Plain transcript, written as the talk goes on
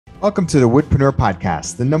Welcome to the Woodpreneur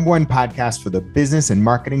Podcast, the #1 podcast for the business and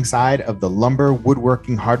marketing side of the lumber,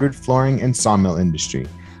 woodworking, hardwood flooring, and sawmill industry.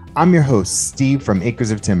 I'm your host, Steve from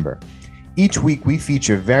Acres of Timber. Each week, we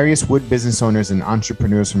feature various wood business owners and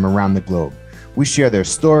entrepreneurs from around the globe. We share their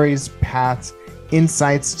stories, paths,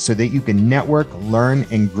 insights so that you can network, learn,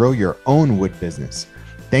 and grow your own wood business.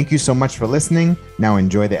 Thank you so much for listening. Now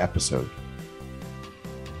enjoy the episode.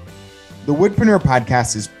 The Woodpreneur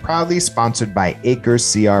Podcast is proudly sponsored by Acres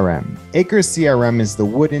CRM. Acres CRM is the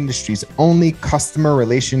wood industry's only customer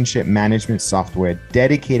relationship management software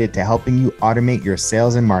dedicated to helping you automate your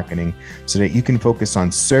sales and marketing so that you can focus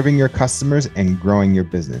on serving your customers and growing your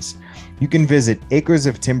business. You can visit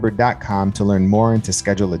acresoftimber.com to learn more and to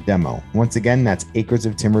schedule a demo. Once again, that's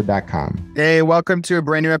acresoftimber.com. Hey, welcome to a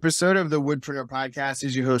brand new episode of the Woodpreneur Podcast.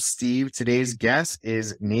 Is your host, Steve. Today's guest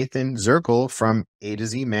is Nathan Zirkel from A to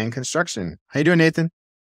Z-Man Construction. How you doing, Nathan?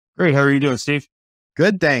 Great. How are you doing, Steve?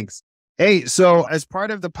 Good, thanks. Hey, so as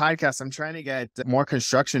part of the podcast, I'm trying to get more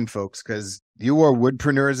construction folks because you are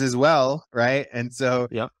woodpreneurs as well, right? And so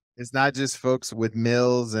Yep. It's not just folks with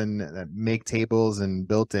mills and make tables and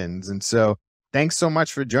built-ins. And so thanks so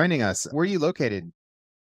much for joining us. Where are you located?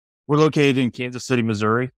 We're located in Kansas City,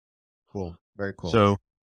 Missouri. Cool. Very cool. So,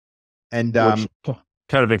 and which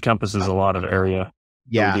kind of encompasses a lot of area.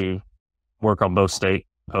 yeah, We do work on both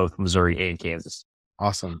Missouri and Kansas.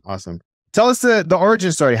 awesome. Tell us the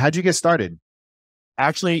origin story. How'd you get started?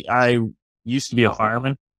 Actually, I used to be a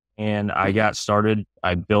fireman and I got started.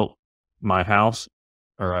 I built my house,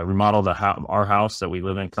 or I remodeled our house that we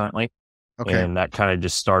live in currently. Okay. And that kind of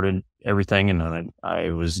just started everything. And then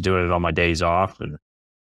I was doing it on my days off. And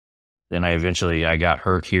then I got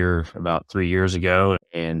hurt here about 3 years ago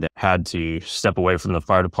and had to step away from the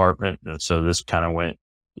fire department. And so this kind of went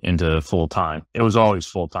into full time. It was always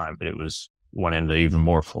full time, but went into even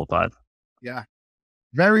more full time. Yeah.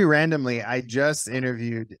 Very randomly, I just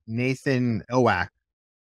interviewed Nathan Owak.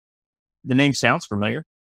 The name sounds familiar.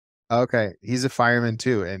 Okay. He's a fireman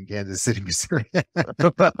too in Kansas City, Missouri.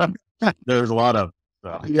 There's a lot of.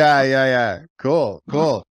 Yeah.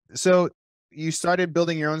 Cool. So you started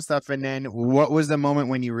building your own stuff. And then what was the moment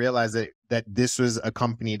when you realized that this was a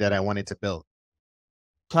company that I wanted to build?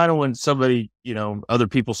 Kind of when somebody, other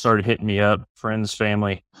people started hitting me up, friends,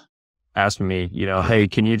 family, asking me, hey,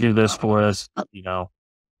 can you do this for us?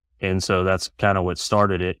 And so that's kind of what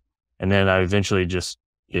started it. And then I eventually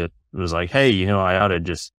it was like, hey, I ought to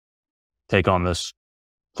just take on this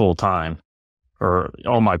full time, or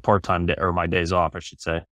all my part-time or my days off, I should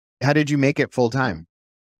say. How did you make it full time?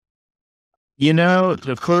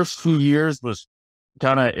 The first few years was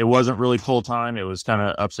it wasn't really full time. It was kind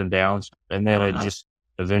of ups and downs. And then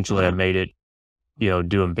eventually I made it,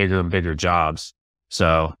 doing bigger and bigger jobs.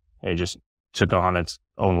 So it just took on its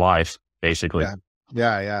own life, basically.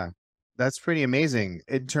 Yeah. That's pretty amazing.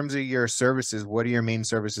 In terms of your services, what are your main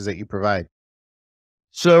services that you provide?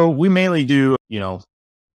 So we mainly do,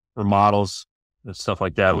 remodels and stuff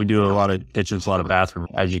like that. We do a lot of kitchens, a lot of bathrooms.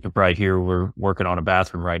 As you can probably hear, we're working on a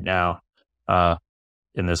bathroom right now,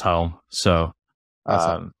 in this home. So,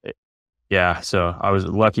 Awesome. So I was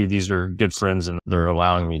lucky. These are good friends and they're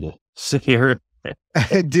allowing me to sit here.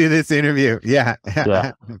 Do this interview. Yeah.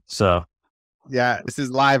 Yeah. So, yeah, this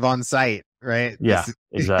is live on site, right? Yeah,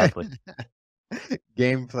 exactly.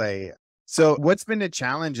 Gameplay. So what's been the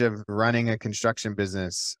challenge of running a construction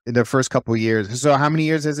business in the first couple of years? So how many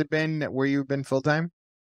years has it been where you've been full-time?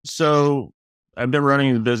 So I've been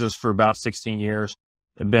running the business for about 16 years.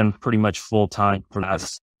 I've been pretty much full-time for the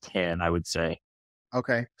last 10, I would say.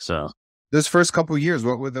 Okay. So Those first couple of years,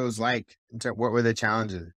 what were those like? What were the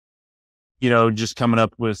challenges? just coming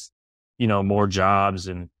up with, more jobs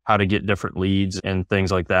and how to get different leads and things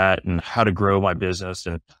like that, and how to grow my business,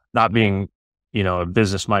 and not being, a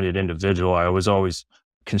business-minded individual. I was always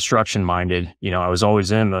construction-minded. I was always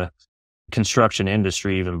in the construction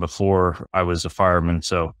industry even before I was a fireman.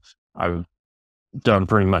 So I've done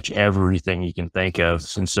pretty much everything you can think of.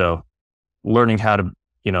 And so learning how to,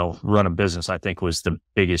 run a business, I think, was the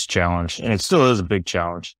biggest challenge. And it still is a big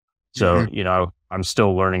challenge. So, I'm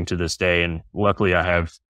still learning to this day. And luckily I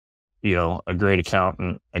have, a great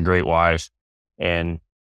accountant, a great wife, and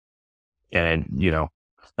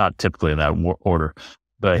not typically in that order,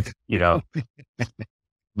 but,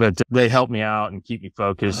 but they help me out and keep me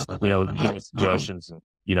focused, give me suggestions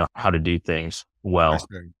and, how to do things well.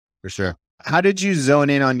 For sure. How did you zone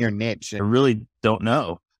in on your niche? I really don't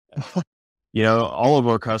know. All of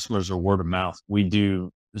our customers are word of mouth. We do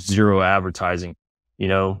zero advertising.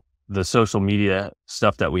 The social media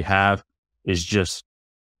stuff that we have is just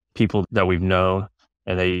people that we've known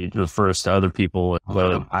and they refer us to other people.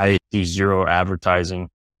 But I do zero advertising.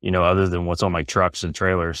 other than what's on my trucks and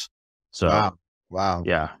trailers. So, Wow.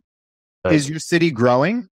 yeah. Is your city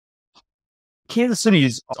growing? Kansas City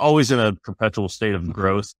is always in a perpetual state of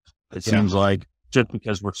growth. It seems like, just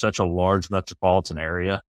because we're such a large metropolitan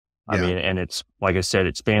area. I mean, and it's, like I said,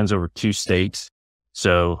 it spans over 2 states.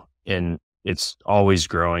 So, and it's always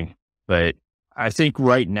growing. But I think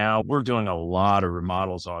right now we're doing a lot of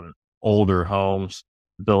remodels on older homes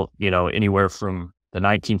built, anywhere from the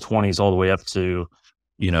 1920s all the way up to,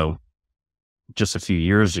 just a few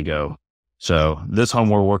years ago. So this home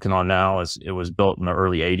we're working on now it was built in the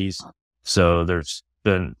early 80s. So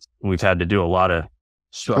we've had to do a lot of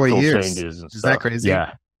structural changes and Is stuff. that crazy?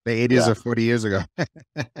 Yeah. The 80s are 40 years ago.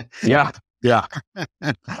 Yeah. Yeah.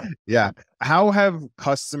 Yeah. How have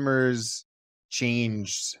customers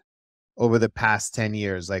changed over the past 10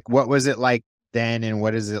 years? Like, what was it like then and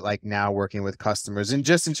what is it like now working with customers, and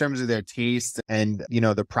just in terms of their taste and,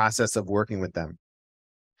 the process of working with them?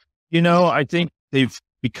 I think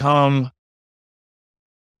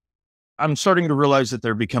I'm starting to realize that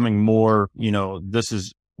they're becoming more, this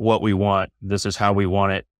is what we want. This is how we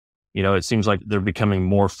want it. It seems like they're becoming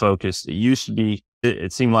more focused. It used to be,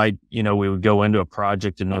 it seemed like, we would go into a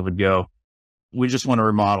project and they would go, we just want to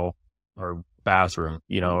remodel our bathroom,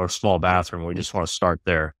 or small bathroom. We just want to start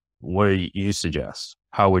there. What do you suggest?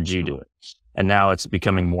 How would you do it? And now it's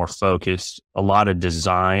becoming more focused. A lot of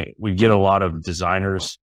design. We get a lot of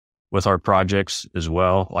designers with our projects as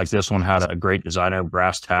well. Like this one had a great designer,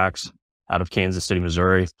 Brass Tacks, out of Kansas City,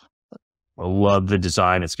 Missouri. I love the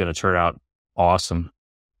design. It's going to turn out awesome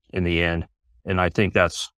in the end. And I think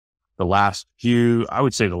that's the last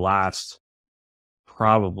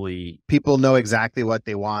probably. People know exactly what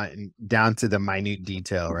they want and down to the minute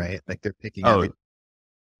detail, right? Like they're picking everything.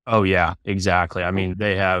 Oh yeah, exactly. I mean,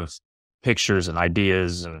 they have pictures and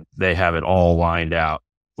ideas and they have it all lined out,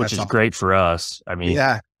 which is great for us. I mean,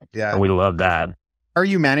 yeah. We love that. How are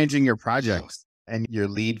you managing your projects and your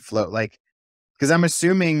lead flow? Like, because I'm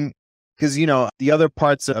assuming, the other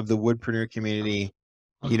parts of the woodpreneur community,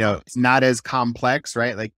 it's not as complex,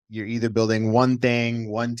 right? Like you're either building one thing,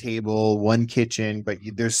 one table, one kitchen, but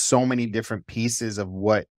there's so many different pieces of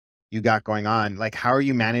what you got going on. Like, how are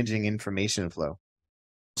you managing information flow?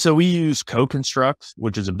 So we use Co-Construct,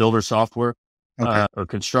 which is a builder software, or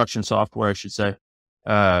construction software, I should say.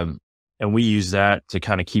 And we use that to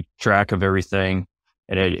kind of keep track of everything.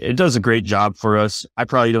 And it does a great job for us. I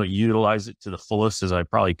probably don't utilize it to the fullest as I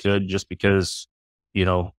probably could, just because,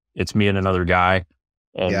 it's me and another guy.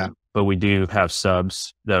 But we do have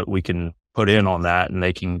subs that we can put in on that and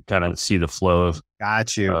they can kind of see the flow of.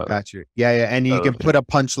 Got you. Yeah. And you can put a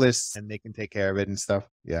punch list and they can take care of it and stuff.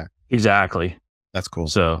 Yeah. Exactly. That's cool.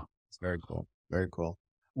 So it's very cool. Very cool.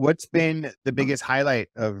 What's been the biggest highlight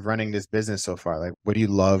of running this business so far? Like, what do you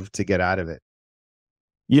love to get out of it?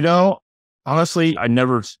 Honestly, I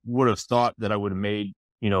never would have thought that I would have made,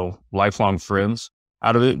 lifelong friends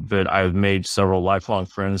out of it, but I've made several lifelong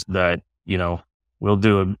friends that, we'll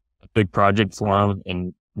do a big project for them.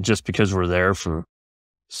 And just because we're there for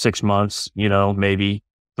 6 months, maybe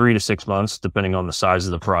 3 to 6 months, depending on the size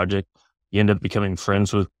of the project, you end up becoming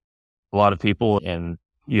friends with a lot of people and,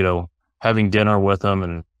 having dinner with them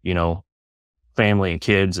and, family and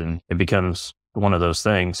kids, and it becomes one of those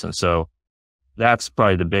things. And so that's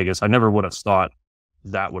probably the biggest. I never would have thought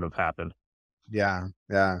that would have happened. Yeah.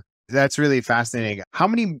 Yeah. That's really fascinating. How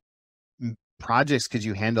many projects could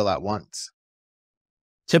you handle at once?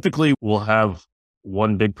 Typically we'll have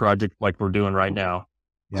one big project like we're doing right now.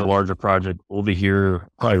 It's a larger project. We'll be here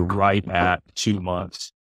probably right at 2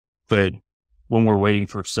 months, but when we're waiting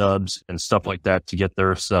for subs and stuff like that to get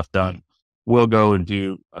their stuff done, we'll go and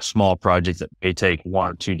do a small project that may take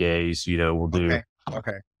 1 or 2 days. We'll do,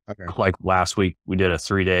 like last week, we did a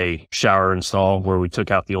 3-day shower install where we took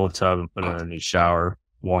out the old tub and put in a new shower,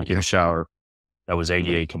 walk-in shower that was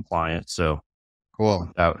ADA compliant. So cool.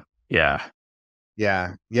 Yeah.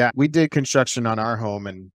 We did construction on our home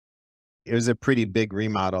and it was a pretty big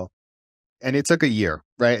remodel and it took a year,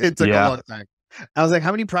 right? It took a long time. I was like,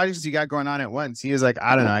 how many projects you got going on at once? He was like,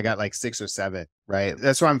 I don't know. I got like 6 or 7, right?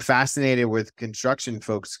 That's why I'm fascinated with construction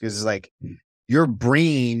folks, because it's like your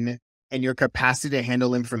brain and your capacity to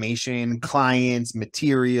handle information, clients,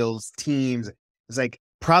 materials, teams, it's like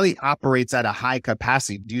probably operates at a high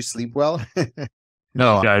capacity. Do you sleep well?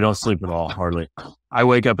 No, I don't sleep at all, hardly. I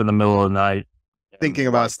wake up in the middle of the night thinking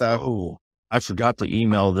about stuff. Oh, I forgot to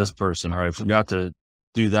email this person, or I forgot to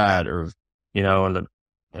do that, or, and then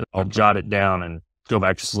I'll jot it down and go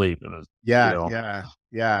back to sleep. And, Yeah.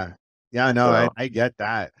 No, I get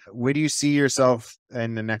that. Where do you see yourself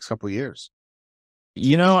in the next couple of years?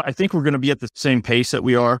 I think we're going to be at the same pace that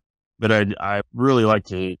we are. but I really like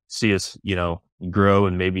to see us, grow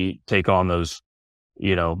and maybe take on those,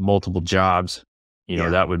 multiple jobs.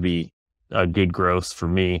 That would be a good growth for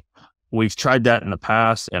me. We've tried that in the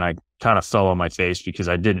past and I kind of fell on my face because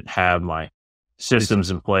I didn't have my systems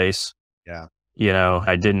in place. Yeah.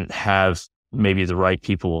 I didn't have maybe the right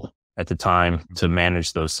people at the time to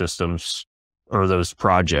manage those systems or those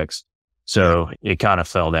projects. So it kind of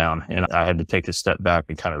fell down and I had to take a step back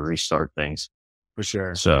and kind of restart things. For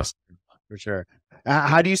sure. So For sure.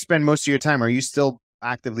 How do you spend most of your time? Are you still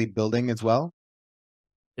actively building as well?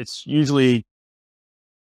 it's usually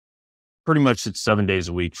pretty much it's 7 days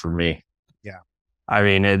a week for me. Yeah. I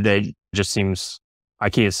mean, they just seems I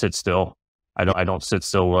can't sit still. I don't sit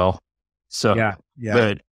still well. So, Yeah.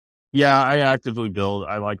 but yeah, I actively build.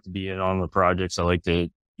 I like to be in on the projects. I like to,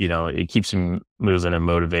 it keeps me moving and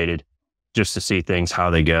motivated just to see things, how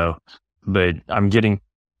they go. But I'm getting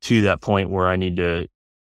to that point where I need to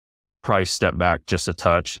probably step back just a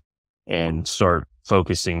touch and start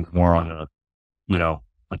focusing more on,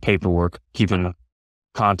 the paperwork, keeping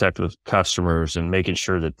contact with customers and making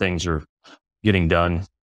sure that things are getting done,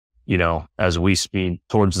 as we speed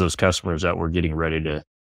towards those customers that we're getting ready to,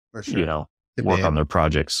 For sure. work on their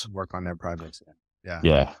projects. Work on their projects. Yeah.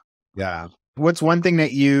 Yeah. Yeah. What's one thing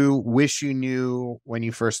that you wish you knew when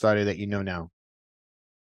you first started that you know now?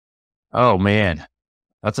 Oh man,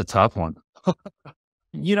 that's a tough one.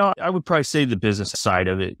 I would probably say the business side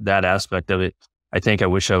of it, that aspect of it. I think I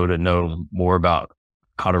wish I would have known more about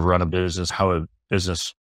how to run a business, how a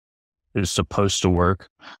business is supposed to work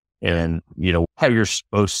and, how you're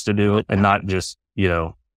supposed to do it and not just,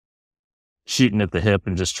 shooting at the hip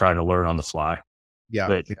and just trying to learn on the fly. Yeah.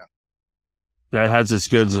 But that has its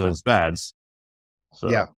goods and its bads. So.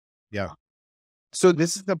 Yeah. So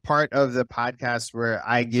this is the part of the podcast where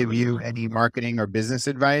I give you any marketing or business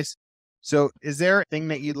advice. So is there a thing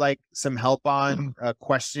that you'd like some help on, a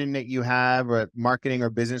question that you have or marketing or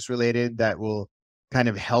business related that will kind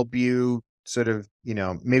of help you sort of,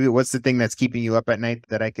 maybe what's the thing that's keeping you up at night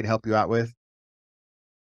that I could help you out with?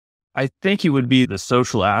 I think it would be the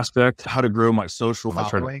social aspect, how to grow my social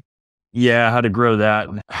Following? how to grow that.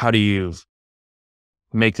 And how do you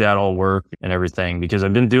make that all work and everything? Because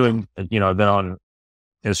I've been doing, I've been on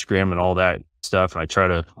Instagram and all that stuff. And I try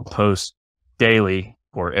to post daily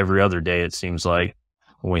or every other day, it seems like,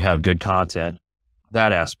 when we have good content,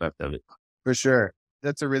 that aspect of it. For sure.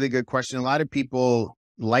 That's a really good question. A lot of people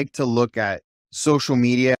like to look at social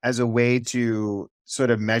media as a way to sort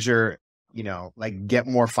of measure, like get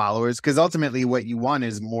more followers. Cause ultimately what you want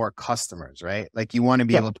is more customers, right? Like you want to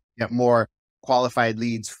be able to get more qualified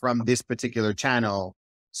leads from this particular channel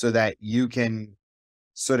so that you can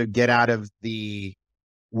sort of get out of the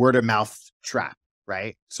word of mouth trap,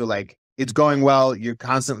 right? So like it's going well, you're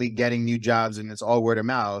constantly getting new jobs and it's all word of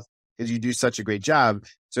mouth because you do such a great job.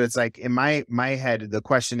 So it's like in my head, the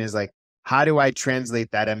question is like, how do I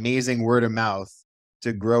translate that amazing word of mouth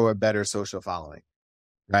to grow a better social following?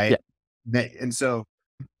 Right. Yeah. And so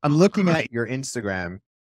I'm looking at your Instagram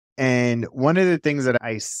and one of the things that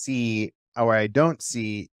I see or I don't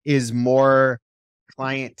see is more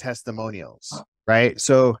client testimonials, right?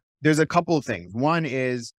 So there's a couple of things. One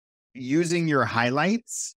is using your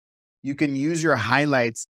highlights. You can use your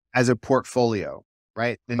highlights as a portfolio,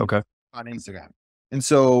 right? Okay. On Instagram. And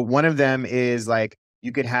so one of them is like,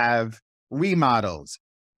 you could have remodels,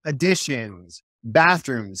 additions,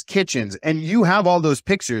 bathrooms, kitchens, and you have all those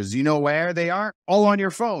pictures. You know where they are? All on your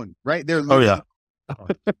phone, right? They're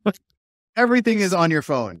everything is on your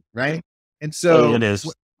phone, right? And so it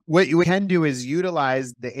is. What you can do is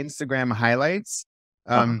utilize the Instagram highlights.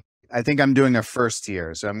 I think I'm doing a first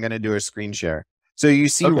here, so I'm going to do a screen share. So you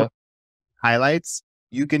see highlights,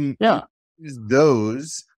 you can use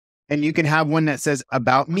those and you can have one that says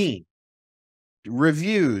about me,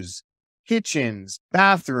 reviews, kitchens,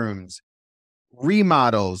 bathrooms,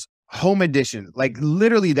 remodels, home additions. Like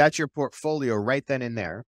literally that's your portfolio right then and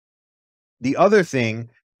there. The other thing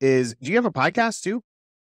is, do you have a podcast too?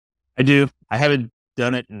 I do. I haven't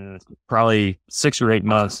done it in probably 6 or 8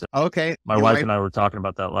 months. Okay. My wife and I were talking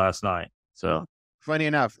about that last night. So funny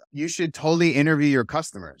enough, you should totally interview your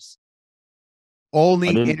customers.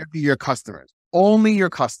 Interview your customers. Only your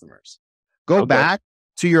customers. Go back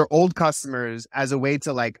to your old customers as a way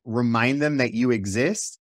to like remind them that you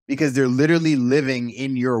exist because they're literally living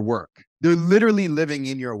in your work. They're literally living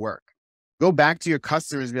in your work. Go back to your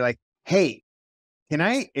customers and be like, hey, can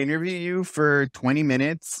I interview you for 20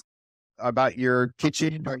 minutes about your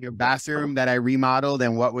kitchen or your bathroom that I remodeled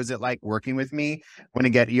and what was it like working with me? Want to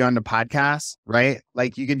get you on the podcast, right?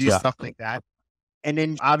 Like you can do stuff like that. And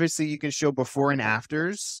then obviously you can show before and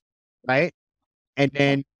afters, right? And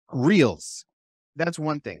then reels. That's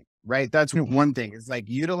one thing, right? That's one thing. It's like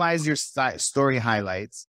utilize your story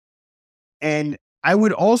highlights. And I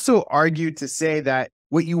would also argue to say that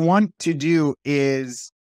what you want to do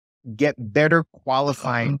is get better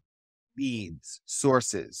qualified leads,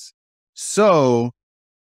 sources. So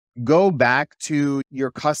go back to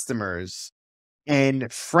your customers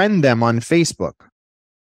and friend them on Facebook.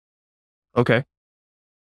 Okay.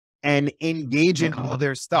 And engage in all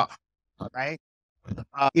their stuff, right?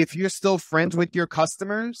 If you're still friends with your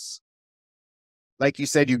customers, like you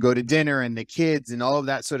said, you go to dinner and the kids and all of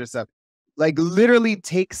that sort of stuff, like literally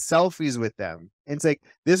take selfies with them. And it's like,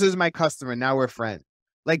 this is my customer. Now we're friends.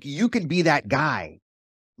 Like you can be that guy.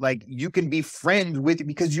 Like you can be friends with,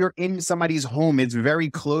 because you're in somebody's home. It's very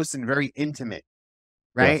close and very intimate,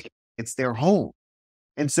 right? Yes. It's their home.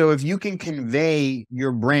 And so if you can convey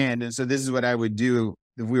your brand, and so this is what I would do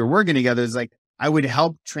if we were working together, is like, I would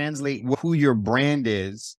help translate who your brand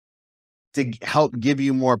is to help give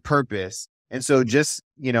you more purpose. And so just,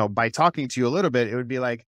 by talking to you a little bit, it would be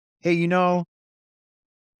like, hey,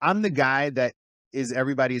 I'm the guy that is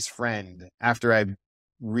everybody's friend after I've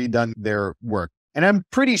redone their work. And I'm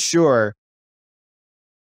pretty sure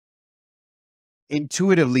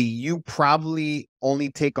intuitively, you probably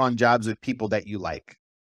only take on jobs with people that you like.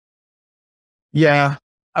 Yeah,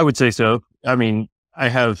 I would say so. I mean, I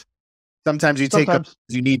have. Sometimes you take up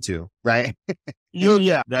you need to, right?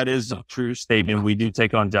 Yeah, that is a true statement. We do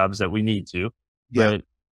take on jobs that we need to. Yeah. But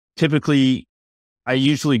typically, I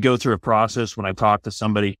usually go through a process when I talk to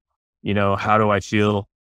somebody, how do I feel?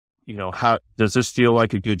 How does this feel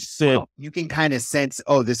like a good fit? Well, you can kind of sense,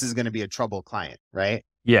 this is going to be a trouble client, right?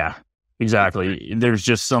 Yeah, exactly. There's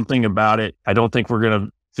just something about it. I don't think we're going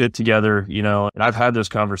to fit together, and I've had those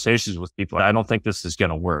conversations with people. I don't think this is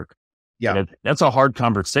going to work. Yeah. That's a hard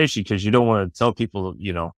conversation because you don't want to tell people,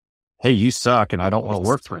 hey, you suck and I don't want to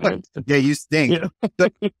work for you. Yeah, you stink.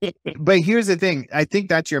 But here's the thing. I think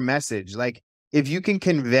that's your message. Like, if you can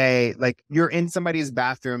convey, like, you're in somebody's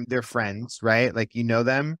bathroom, they're friends, right? Like, you know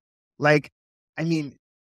them. Like, I mean,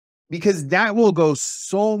 because that will go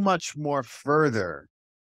so much more further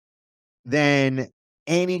than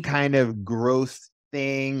any kind of growth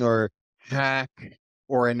thing or hack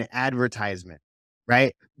or an advertisement,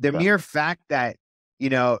 right? The mere fact that,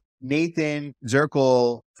 Nathan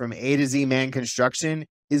Zirkel from A to Z-Man Construction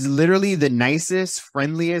is literally the nicest,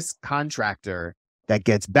 friendliest contractor that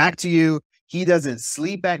gets back to you. He doesn't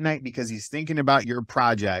sleep at night because he's thinking about your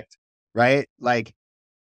project, right? Like,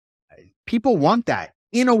 people want that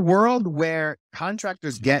in a world where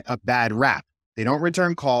contractors get a bad rap. They don't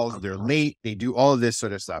return calls. They're late. They do all of this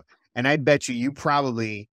sort of stuff. And I bet you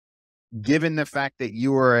probably, given the fact that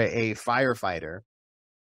you are a firefighter,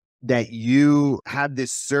 that you have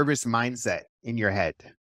this service mindset in your head.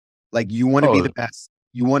 Like, you want to be the best.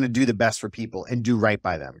 You want to do the best for people and do right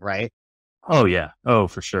by them, right? Oh, yeah. Oh,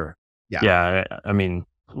 for sure. Yeah. I mean,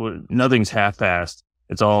 nothing's half-assed.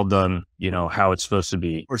 It's all done, how it's supposed to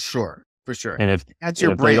be. For sure. And if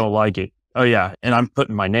they don't like it, and I'm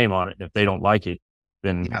putting my name on it. If they don't like it,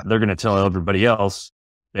 then they're going to tell everybody else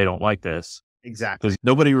they don't like this. Exactly. Because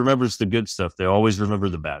nobody remembers the good stuff. They always remember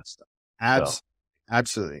the bad stuff.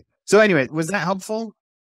 Absolutely. So anyway, was that helpful?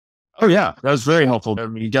 Oh, yeah. That was very helpful. I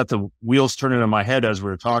mean, you got the wheels turning in my head as we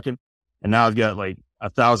were talking. And now I've got like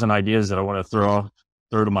 1,000 ideas that I want to throw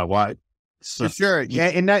to my wife. So, for sure. Yeah.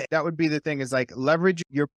 And that would be the thing, is like, leverage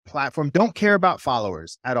your platform. Don't care about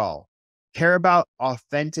followers at all. Care about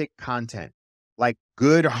authentic content, like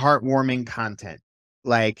good, heartwarming content.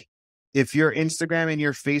 Like, if your Instagram and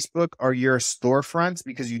your Facebook are your storefronts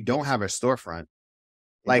because you don't have a storefront,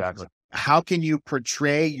 like, exactly. How can you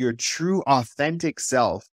portray your true, authentic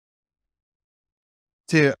self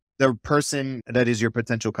to the person that is your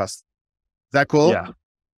potential customer? Is that cool? Yeah.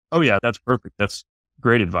 Oh, yeah. That's perfect. That's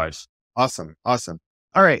great advice. Awesome. All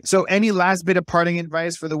right. So any last bit of parting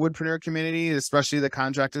advice for the Woodpreneur community, especially the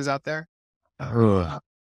contractors out there? One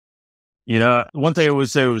thing I would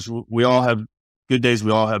say was, we all have good days.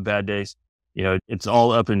 We all have bad days. It's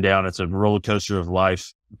all up and down. It's a roller coaster of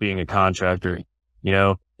life being a contractor.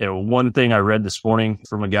 One thing I read this morning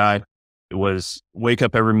from a guy, it was wake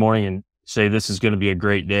up every morning and say, this is going to be a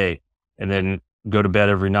great day. And then go to bed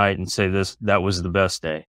every night and say that was the best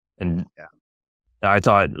day. And I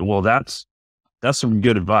thought, well, that's some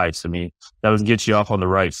good advice. I mean, that would get you off on the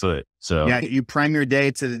right foot. So yeah, you prime your day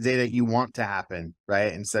to the day that you want to happen,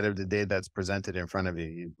 right? Instead of the day that's presented in front of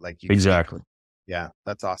you. Exactly. Yeah,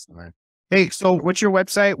 that's awesome, man. Hey, so what's your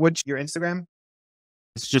website? What's your Instagram?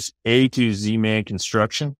 It's just A to Z-Man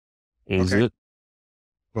Construction is it.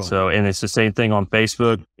 Cool. So, and it's the same thing on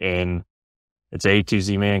Facebook, and It's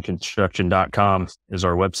a2zmanconstruction.com is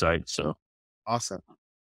our website. So awesome.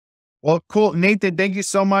 Well, cool. Nathan, thank you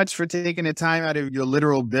so much for taking the time out of your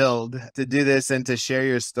literal build to do this and to share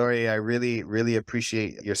your story. I really, really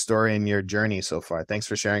appreciate your story and your journey so far. Thanks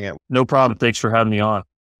for sharing it. No problem. Thanks for having me on.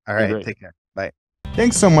 All right. Take care. Bye.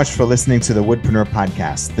 Thanks so much for listening to the Woodpreneur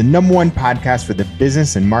Podcast, the #1 podcast for the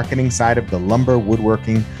business and marketing side of the lumber,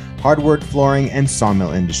 woodworking, hardwood, flooring, and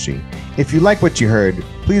sawmill industry. If you like what you heard,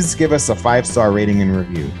 please give us a 5-star rating and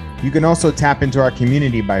review. You can also tap into our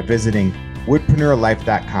community by visiting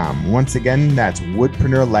woodpreneurlife.com. Once again, that's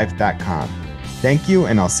woodpreneurlife.com. Thank you,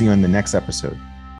 and I'll see you in the next episode.